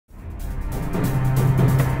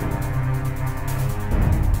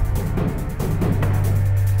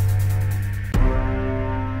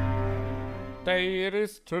day it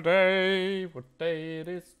is today? What day it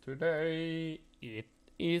is today? It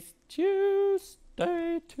is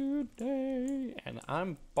Tuesday today. And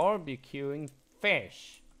I'm barbecuing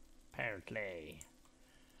fish, apparently.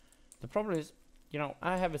 The problem is, you know,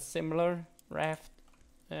 I have a similar raft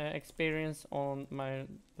experience on my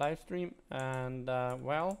live stream, and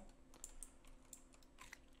well,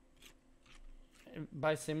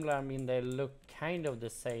 by similar I mean they look kind of the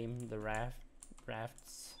same, the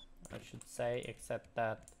rafts I should say, except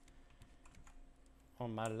that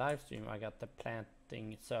on my live stream I got the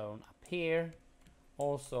planting zone up here.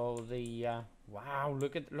 Also the wow,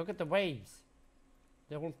 look at the waves.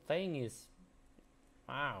 The whole thing is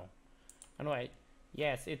wow. Anyway,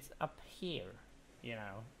 yes, it's up here, you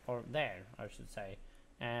know, or there I should say,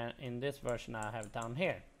 and in this version I have down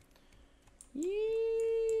here.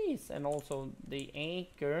 Yes, and also the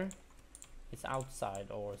anchor is outside,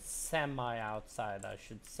 or semi outside I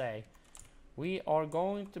should say. We are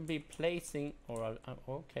going to be placing, or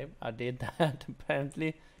okay, I did that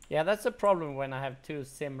apparently. Yeah, that's a problem when I have two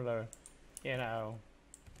similar, you know,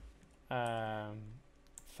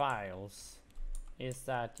 files, is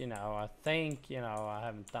that, you know, I think, you know, I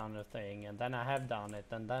haven't done a thing, and then I have done it,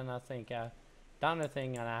 and then I think I've done a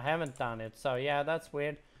thing and I haven't done it. So yeah, that's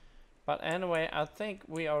weird. But anyway, I think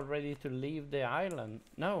we are ready to leave the island.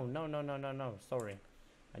 No, sorry.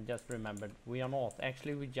 I just remembered we are not.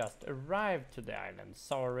 Actually, we just arrived to the island.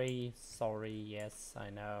 Sorry, yes, I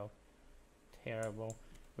know. Terrible.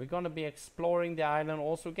 We're gonna be exploring the island,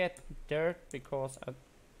 also get dirt, because I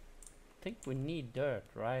think we need dirt,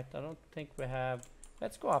 right? I don't think we have.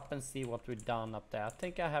 Let's go up and see what we've done up there. I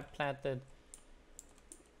think I have planted,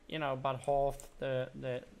 you know, about half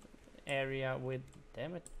the area with,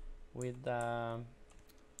 damn it, with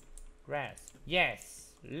grass.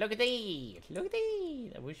 Yes, look at these, look at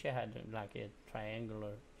these. I wish I had like a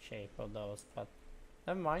triangular shape of those, but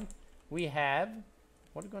never mind. We have,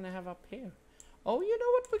 what are we gonna have up here? Oh, you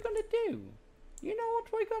know what we're gonna do? You know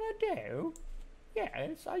what we're gonna do?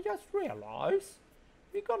 Yes, I just realized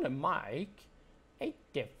we're gonna make a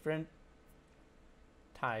different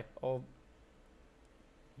type of,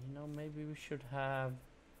 you know, maybe we should have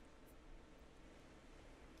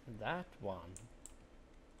that one.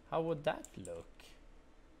 How would that look?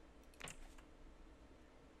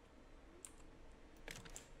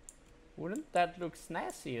 Wouldn't that look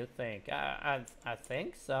snazzy, you think? I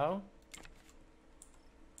think so.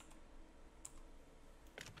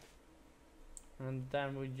 And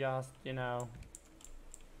then we just, you know,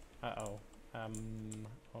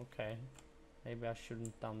 okay, maybe I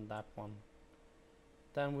shouldn't done that one.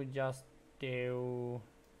 Then we just do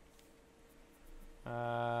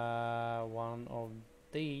one of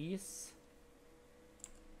these.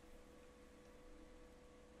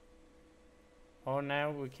 Oh, no,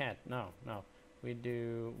 we can't. No, we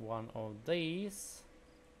do one of these,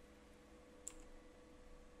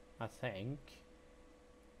 I think.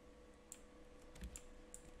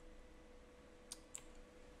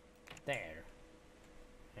 There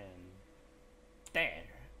and there.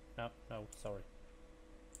 No, sorry.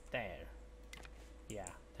 There. Yeah,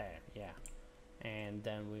 there, yeah. And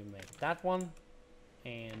then we make that one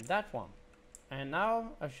and that one. And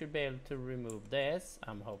now I should be able to remove this,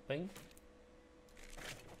 I'm hoping.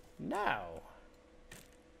 No,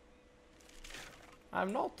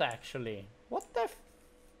 I'm not actually. What the f—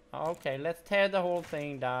 okay, let's tear the whole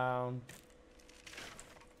thing down.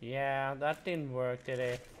 Yeah, that didn't work, did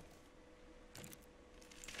it?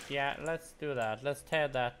 Yeah, let's do that. Let's tear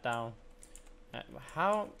that down.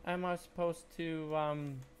 How am I supposed to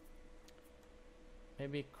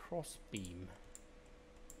maybe cross beam?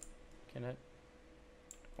 Can I?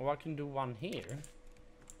 Oh, I can do one here.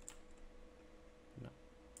 No.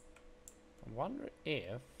 I wonder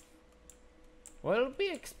if we'll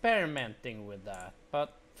be experimenting with that.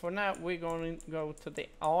 But for now, we're going to go to the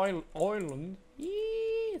island.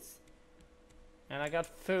 Yes. And I got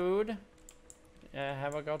food.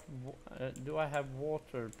 Have I got? Do I have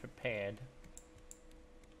water prepared?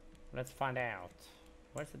 Let's find out.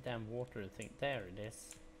 Where's the damn water thing? There it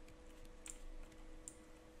is.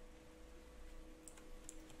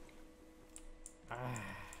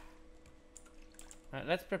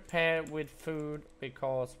 Let's prepare with food,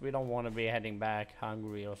 because we don't want to be heading back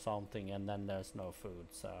hungry or something and then there's no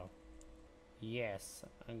food. So yes,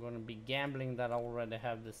 I'm gonna be gambling that I already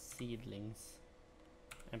have the seedlings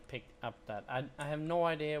and pick up that. I have no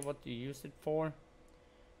idea what to use it for,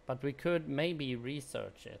 but we could maybe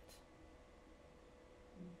research it.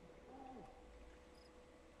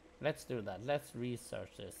 Let's do that. Let's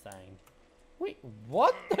research this thing. Wait,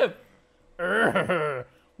 what the?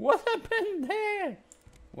 What happened there?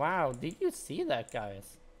 Wow, did you see that,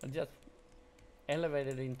 guys? I just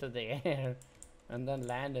elevated into the air and then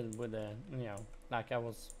landed with a, you know, like I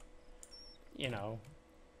was, you know,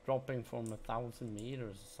 dropping from 1,000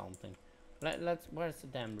 meters or something. Let's, where's the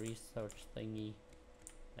damn research thingy?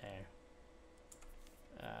 There.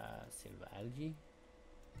 Silver algae?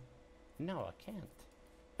 No, I can't.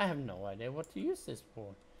 I have no idea what to use this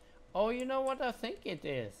for. Oh, you know what I think it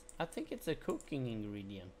is? I think it's a cooking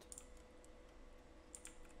ingredient.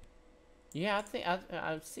 Yeah, I think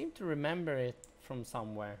I seem to remember it from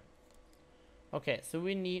somewhere. Okay, so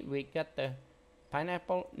we got the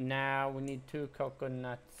pineapple. Now we need 2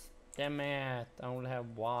 coconuts. Damn it, I only have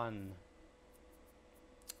 1.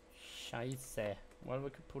 Scheisse. Well, we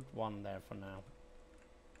could put 1 there for now.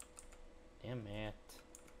 Damn it.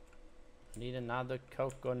 I need another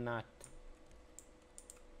coconut.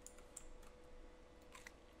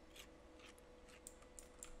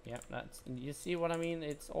 Yeah, that's, you see what I mean?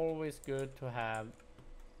 It's always good to have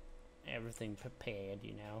everything prepared,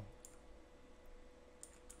 you know.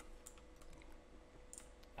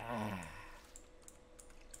 Ah,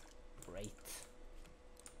 great.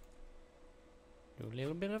 Do a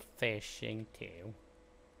little bit of fishing too.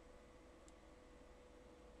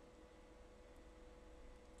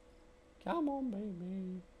 Come on,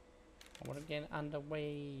 baby. I want to get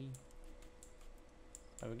underway.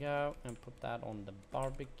 There we go, and put that on the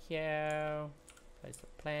barbecue. Place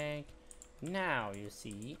a plank. Now you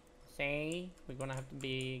see, we're gonna have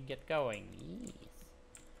to get going. Yes.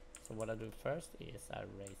 So what I do first is I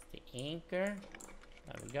raise the anchor.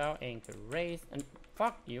 There we go, anchor raised, and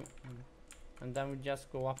fuck you. And then we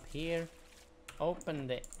just go up here, open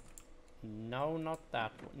the. No, not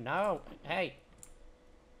that one. No, hey,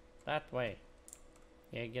 that way.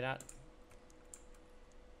 Yeah, get out.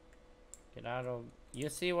 Get out of. You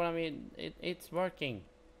see what I mean? It's working.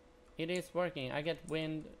 It is working. I get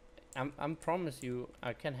wind. I'm promise you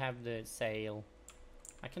I can have the sail.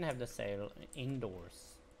 I can have the sail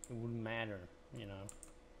indoors. It wouldn't matter, you know.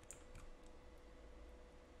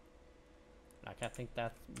 Like I think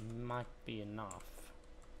that might be enough.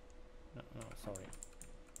 No, sorry.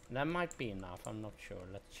 That might be enough. I'm not sure.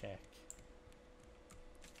 Let's check.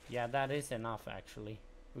 Yeah, that is enough actually.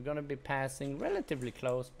 We're gonna be passing relatively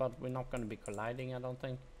close, but we're not gonna be colliding, I don't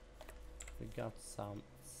think. We got some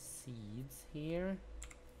seeds here.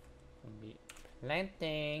 We'll be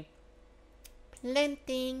planting.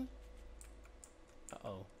 Planting.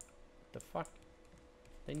 Uh-oh. What the fuck?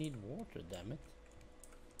 They need water, damn it.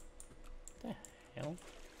 What the hell?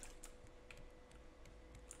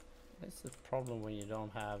 This is the problem when you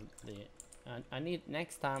don't have the... I need,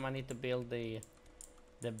 next time I need to build the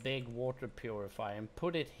big water purifier and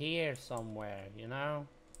put it here somewhere, you know,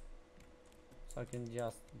 so I can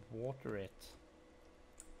just water it.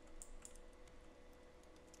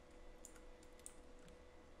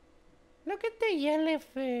 Look at the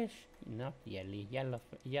jellyfish. Not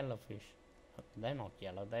yellowfish. They're not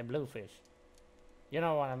yellow, they're bluefish. You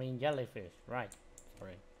know what I mean, jellyfish, right?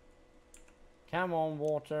 Sorry. Come on,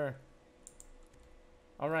 water.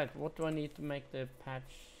 Alright, what do I need to make the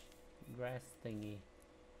patch grass thingy?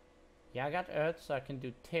 Yeah, I got earth, so I can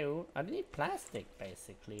do 2. I need plastic,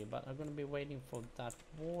 basically, but I'm gonna be waiting for that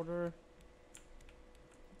water.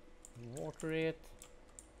 Water it.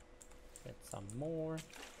 Get some more.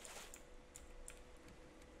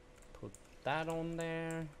 Put that on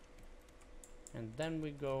there. And then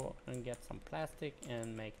we go and get some plastic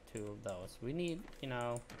and make 2 of those. We need, you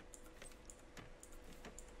know...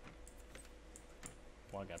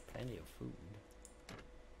 Well, I got plenty of food.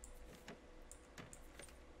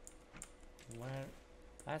 Where?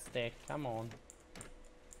 Plastic, come on.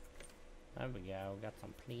 There we go, got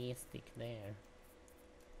some plastic there.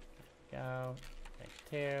 There we go.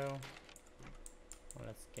 Take 2. Well,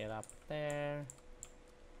 let's get up there.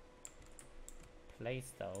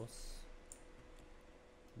 Place those.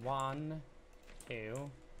 1,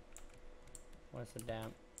 2. Where's the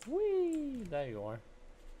damn? Whee! There you are.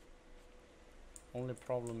 Only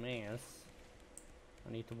problem is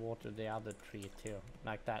I need to water the other tree too,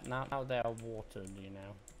 like that. Now they are watered, you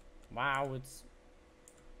know. Wow, it's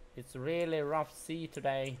really rough sea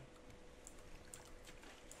today.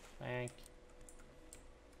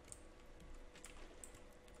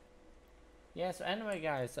 Yeah, so anyway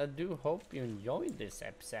guys, I do hope you enjoyed this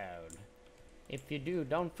episode. If you do,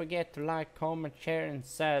 don't forget to like, comment, share and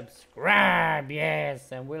subscribe.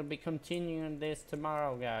 Yes, and we'll be continuing this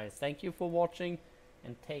tomorrow guys. Thank you for watching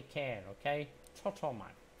and take care, okay? Ta-ta, my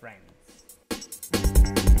friends.